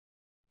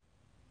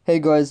Hey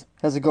guys,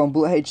 how's it going?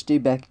 Bullet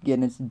HD back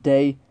again, and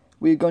today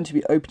we're going to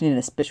be opening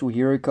a special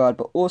hero card,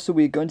 but also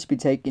we're going to be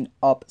taking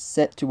up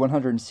Set to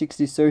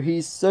 160, so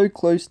he's so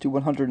close to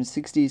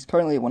 160, he's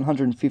currently at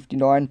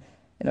 159,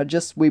 and I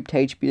just sweeped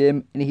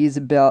HBM, and he's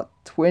about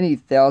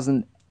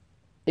 20,000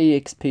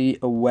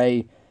 EXP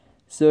away,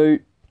 so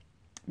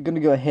I'm going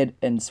to go ahead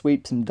and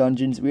sweep some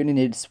dungeons. We only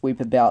need to sweep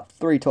about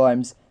 3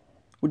 times,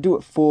 we'll do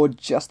it 4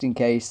 just in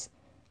case,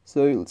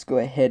 so let's go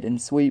ahead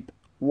and sweep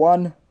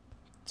 1,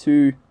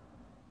 2,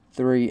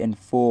 3 and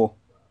 4.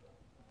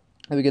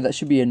 There we go, that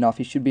should be enough.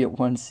 He should be at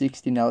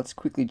 160 now. Let's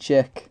quickly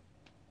check.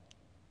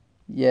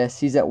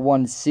 Yes, he's at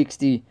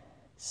 160.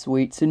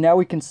 Sweet. So now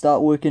we can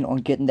start working on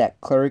getting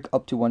that cleric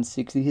up to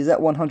 160. He's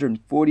at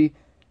 140,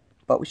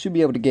 but we should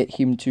be able to get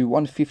him to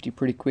 150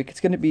 pretty quick.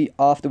 It's going to be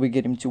after we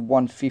get him to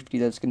 150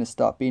 that's going to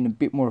start being a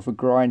bit more of a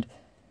grind.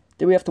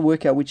 Then we have to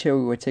work out which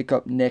hero we take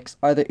up next,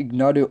 either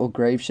Igniter or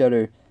Grave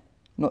Shadow.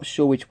 Not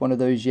sure which one of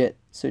those yet,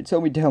 so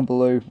tell me down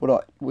below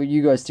what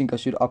you guys think I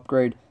should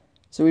upgrade.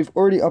 So we've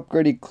already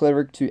upgraded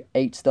Cleric to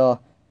 8 star,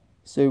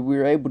 so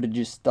we're able to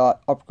just start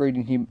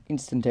upgrading him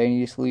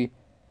instantaneously.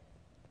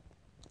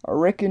 I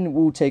reckon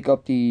we'll take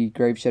up the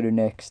Grave Shadow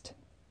next.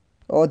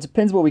 Oh, it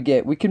depends what we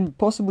get. We can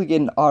possibly get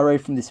an RA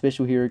from the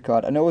special hero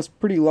card. I know I was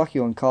pretty lucky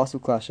on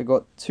Castle Clash. I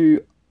got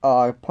 2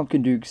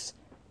 Pumpkin Dukes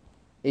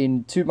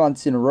in 2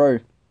 months in a row,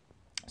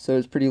 so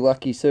it's pretty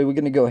lucky. So we're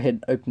gonna go ahead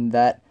and open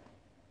that.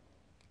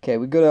 Okay,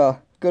 we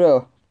gotta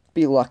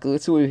be lucky.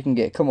 Let's see what we can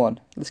get. Come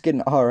on, let's get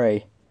an RA.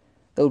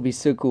 That would be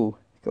so cool.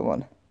 Come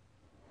on.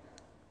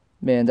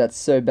 Man, that's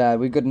so bad.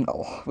 We got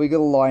a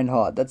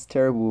Lionheart. That's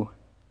terrible.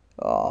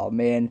 Oh,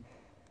 man.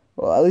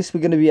 Well, at least we're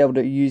going to be able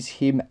to use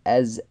him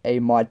as a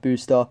might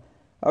booster.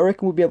 I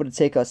reckon we'll be able to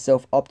take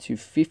ourselves up to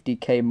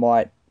 50k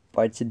might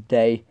by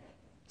today.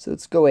 So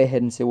let's go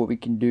ahead and see what we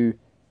can do.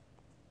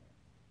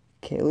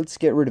 Okay, let's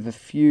get rid of a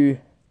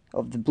few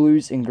of the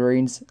blues and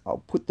greens.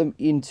 I'll put them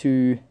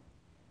into...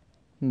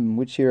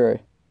 which hero?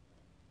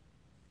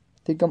 I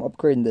think I'm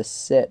upgrading this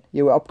set.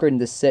 Yeah, we're upgrading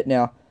this set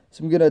now.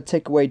 So I'm going to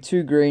take away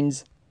 2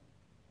 greens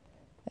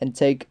and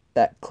take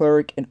that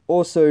cleric and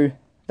also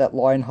that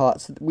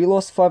Lionheart. So we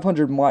lost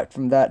 500 might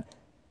from that,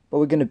 but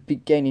we're going to be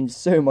gaining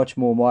so much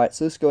more might.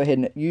 So let's go ahead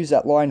and use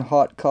that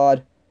Lionheart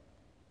card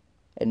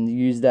and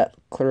use that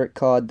cleric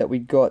card that we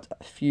got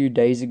a few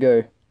days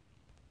ago.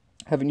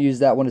 Haven't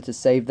used that, wanted to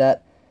save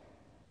that.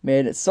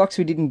 Man, it sucks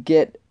we didn't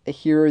get a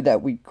hero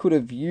that we could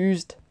have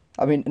used.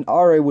 I mean, an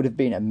RA would have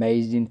been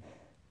amazing,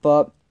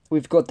 but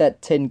we've got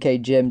that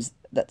 10k gems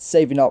that's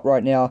saving up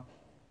right now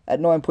at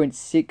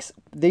 9.6.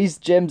 These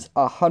gems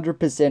are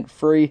 100%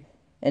 free,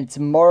 and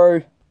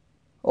tomorrow,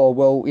 or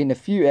well, in a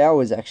few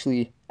hours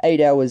actually,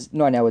 8 hours,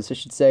 9 hours I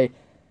should say,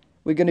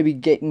 we're going to be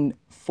getting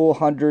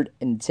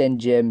 410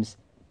 gems,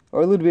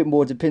 or a little bit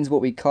more, depends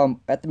what we come.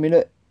 At the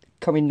minute,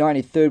 coming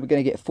 93rd, we're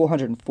going to get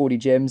 440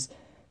 gems.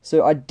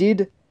 So I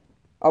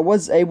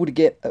was able to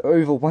get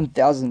over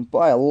 1,000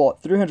 by a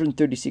lot,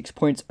 336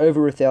 points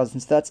over 1,000,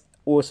 so that's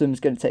awesome. It's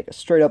going to take us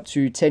straight up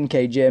to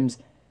 10k gems.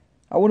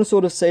 I want to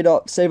sort of save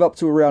up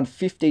to around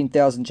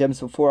 15,000 gems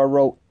before I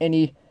roll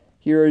any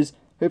heroes.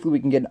 Hopefully we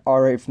can get an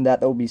RA from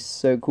that. That would be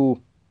so cool.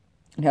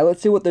 Now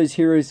let's see what those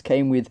heroes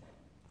came with.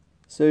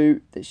 So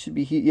they should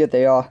be here. Yeah,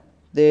 they are.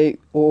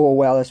 Oh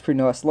wow, that's pretty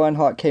nice.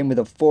 Lionheart came with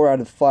a 4 out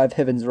of 5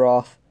 Heaven's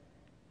Wrath.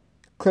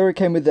 Cleric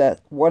came with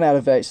that 1 out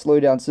of 8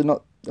 slowdown, so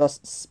not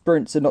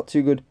sprints are not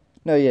too good.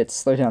 No, yeah,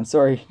 it's slowdown.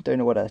 Sorry, don't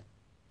know what I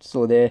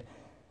saw there.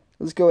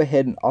 Let's go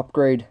ahead and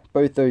upgrade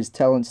both those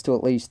talents to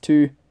at least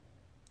 2.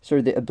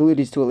 Sorry, the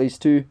abilities to at least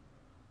 2.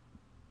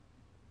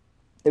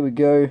 There we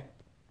go.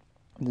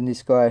 And then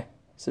this guy.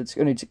 So it's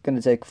only going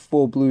to take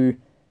 4 blue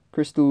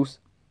crystals.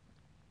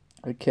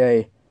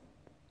 Okay.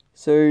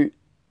 So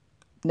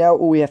now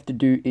all we have to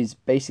do is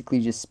basically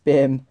just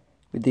spam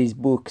with these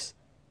books.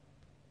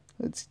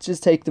 Let's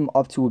just take them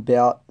up to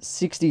about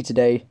 60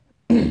 today.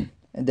 And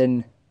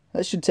then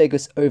that should take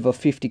us over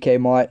 50k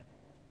might.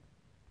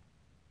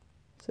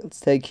 So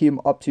let's take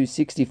him up to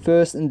 60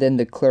 first, and then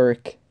the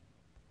cleric.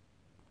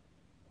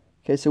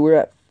 Okay, so we're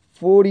at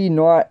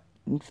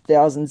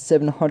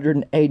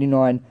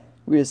 49,789.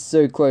 We are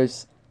so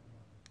close.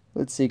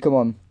 Let's see, come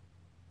on.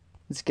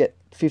 Let's get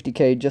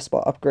 50k just by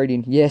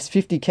upgrading. Yes,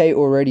 50k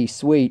already,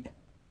 sweet.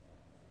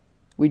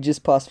 We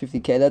just passed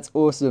 50k, that's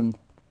awesome.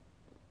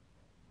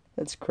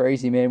 That's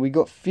crazy, man. We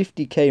got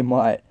 50k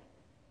might.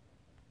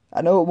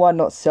 I know it might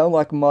not sound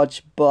like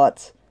much,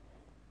 but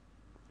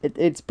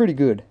it's pretty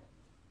good.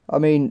 I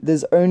mean,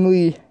 there's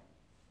only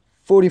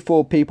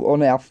 44 people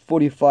on our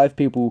 45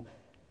 people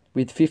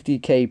with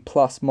 50k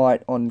plus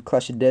might on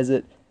Clash of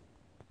Desert.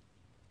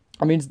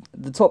 I mean,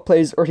 the top player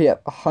is already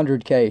at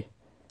 100k.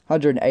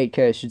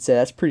 108k, I should say.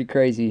 That's pretty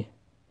crazy.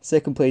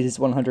 Second place is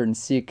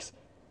 106.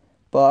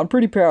 But I'm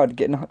pretty proud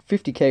getting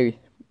 50k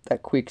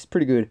that quick. It's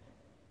pretty good.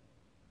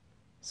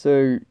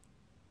 So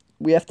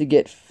we have to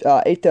get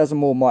 8,000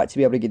 more might to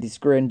be able to get this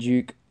Grand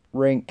Duke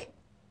rank.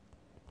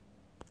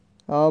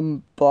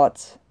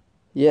 But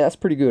yeah, that's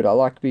pretty good. I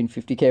like being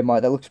 50k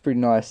might. That looks pretty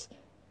nice.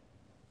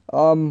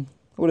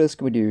 What else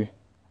can we do?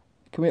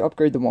 Can we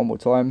upgrade them one more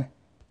time?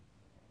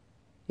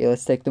 Yeah,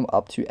 let's take them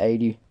up to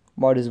 80.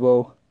 Might as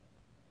well.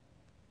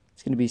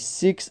 It's going to be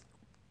 6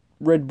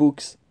 red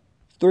books,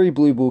 3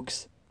 blue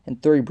books,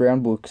 and 3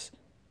 brown books.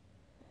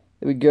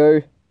 There we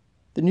go.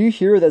 The new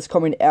hero that's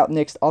coming out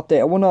next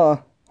update, I want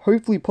to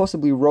hopefully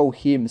possibly roll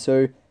him.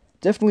 So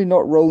definitely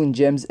not rolling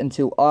gems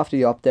until after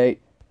the update.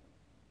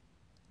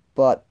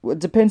 But it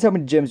depends how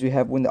many gems we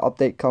have when the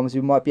update comes.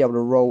 We might be able to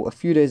roll a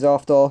few days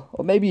after,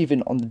 or maybe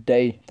even on the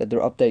day that the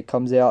update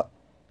comes out.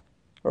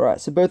 Alright,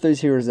 so both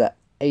those heroes are at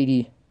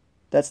 80.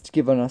 That's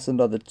given us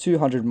another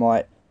 200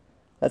 might.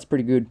 That's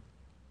pretty good.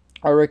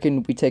 I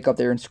reckon we take up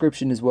their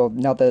inscription as well,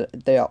 now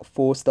that they are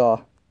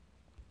 4-star.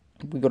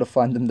 We got to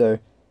find them though.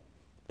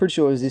 Pretty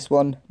sure it was this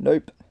one.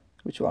 Nope.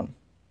 Which one?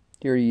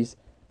 Here he is.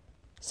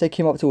 Let's take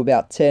him up to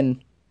about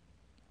 10.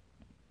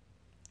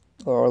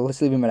 Or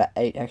let's leave him at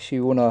 8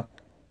 actually. We want to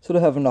sort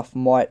of have enough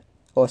might,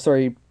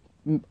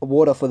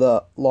 water for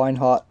the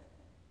Lionheart.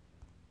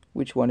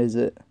 Which one is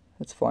it?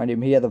 Let's find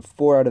him. He had a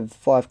 4 out of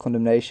 5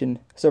 condemnation.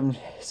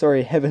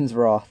 Sorry, Heaven's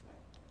Wrath.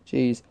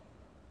 Jeez.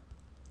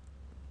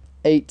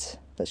 8.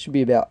 That should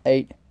be about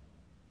 8.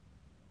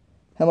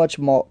 How much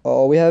more?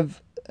 Oh, we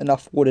have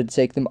enough water to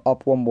take them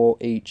up 1 more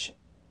each.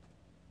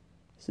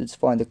 So let's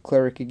find the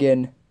Cleric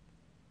again.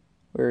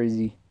 Where is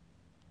he?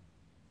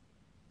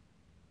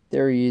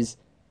 There he is.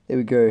 There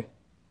we go.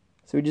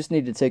 So we just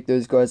need to take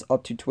those guys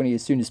up to 20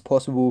 as soon as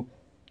possible.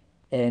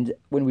 And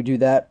when we do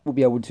that, we'll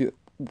be able to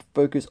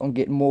focus on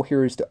getting more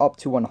heroes to up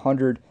to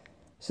 100.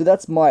 So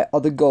that's my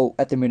other goal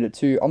at the minute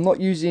too. I'm not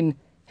using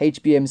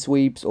HBM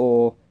sweeps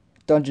or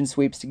dungeon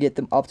sweeps to get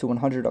them up to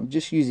 100. I'm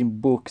just using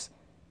books.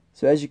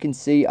 So as you can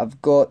see,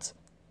 I've got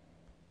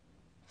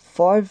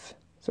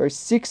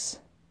 6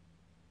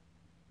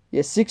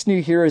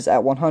 new heroes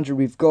at 100.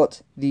 We've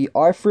got the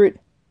Ifrit,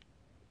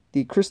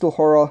 the Crystal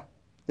Horror,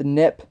 the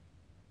Nep,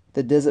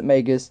 the Desert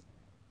Magus,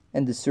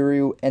 and the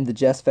Suriel, and the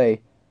Jasfei.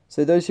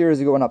 So those heroes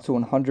are going up to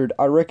 100.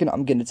 I reckon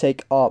I'm going to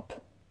take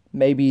up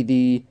maybe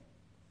the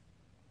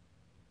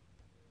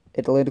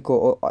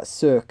Atlantical or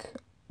Cirque.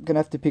 I'm going to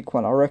have to pick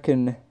one. I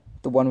reckon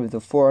the one with the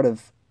 4 out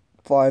of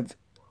 5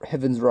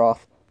 Heaven's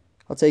Wrath.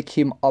 I'll take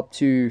him up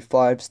to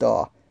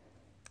 5-star.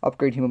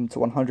 Upgrade him to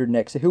 100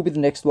 next. So he'll be the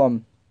next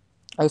one.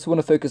 I also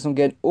want to focus on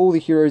getting all the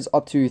heroes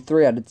up to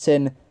 3 out of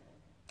 10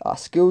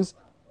 skills.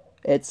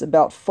 It's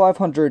about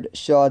 500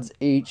 shards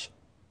each,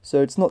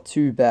 so it's not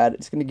too bad.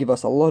 It's going to give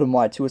us a lot of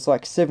might too. It's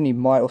like 70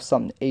 might or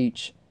something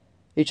each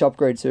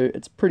upgrade, so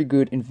it's pretty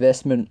good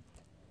investment.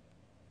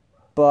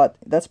 But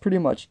that's pretty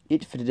much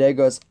it for today,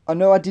 guys. I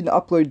know I didn't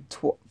upload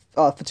for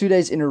 2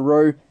 days in a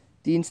row.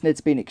 The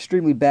internet's been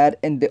extremely bad,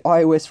 and the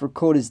iOS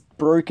record is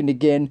broken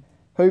again.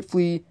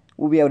 Hopefully,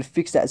 we'll be able to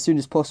fix that as soon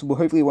as possible.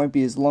 Hopefully, it won't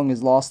be as long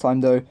as last time,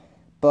 though.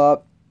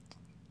 But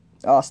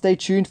stay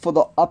tuned for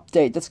the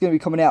update. That's going to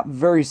be coming out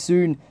very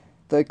soon.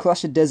 The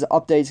Clash of Desert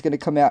update is going to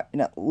come out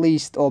in at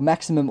least or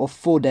maximum of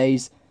 4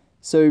 days.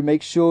 So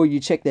make sure you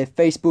check their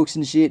Facebooks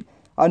and shit.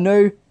 I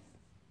know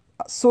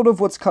sort of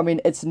what's coming.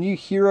 It's a new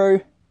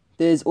hero.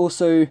 There's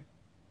also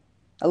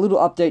a little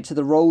update to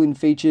the roll-in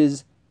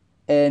features.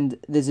 And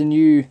there's a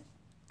new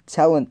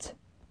talent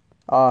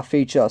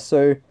feature.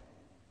 So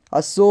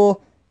I saw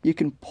you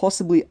can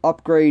possibly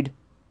upgrade.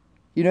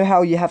 You know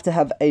how you have to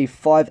have a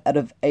 5 out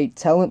of 8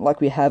 talent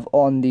like we have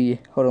on the...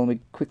 Hold on, let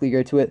me quickly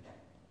go to it.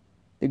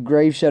 The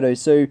Grave Shadow.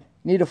 So you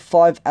need a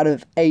 5 out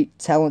of 8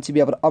 talent to be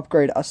able to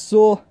upgrade. I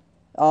saw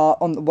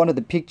on one of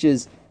the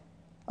pictures,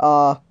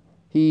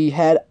 he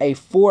had a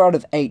 4 out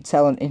of 8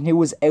 talent and he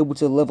was able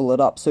to level it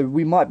up. So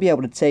we might be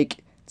able to take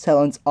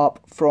talents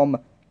up from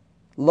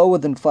lower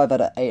than 5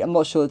 out of 8. I'm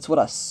not sure, that's what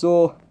I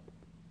saw,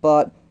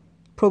 but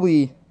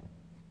probably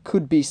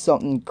could be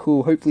something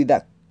cool. Hopefully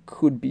that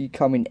could be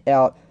coming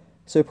out.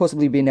 So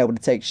possibly being able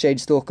to take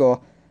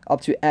Shadestalker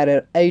up to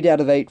 8 out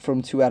of 8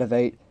 from 2 out of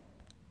 8.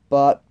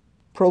 But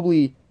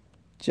probably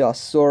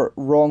just saw it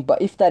wrong.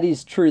 But if that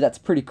is true, that's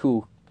pretty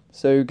cool.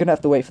 So you're going to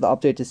have to wait for the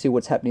update to see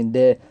what's happening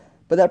there.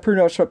 But that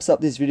pretty much wraps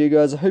up this video,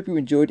 guys. I hope you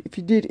enjoyed. If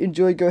you did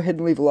enjoy, go ahead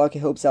and leave a like. It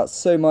helps out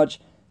so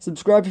much.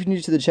 Subscribe if you're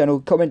new to the channel.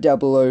 Comment down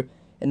below.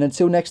 And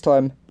until next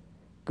time,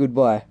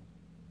 goodbye.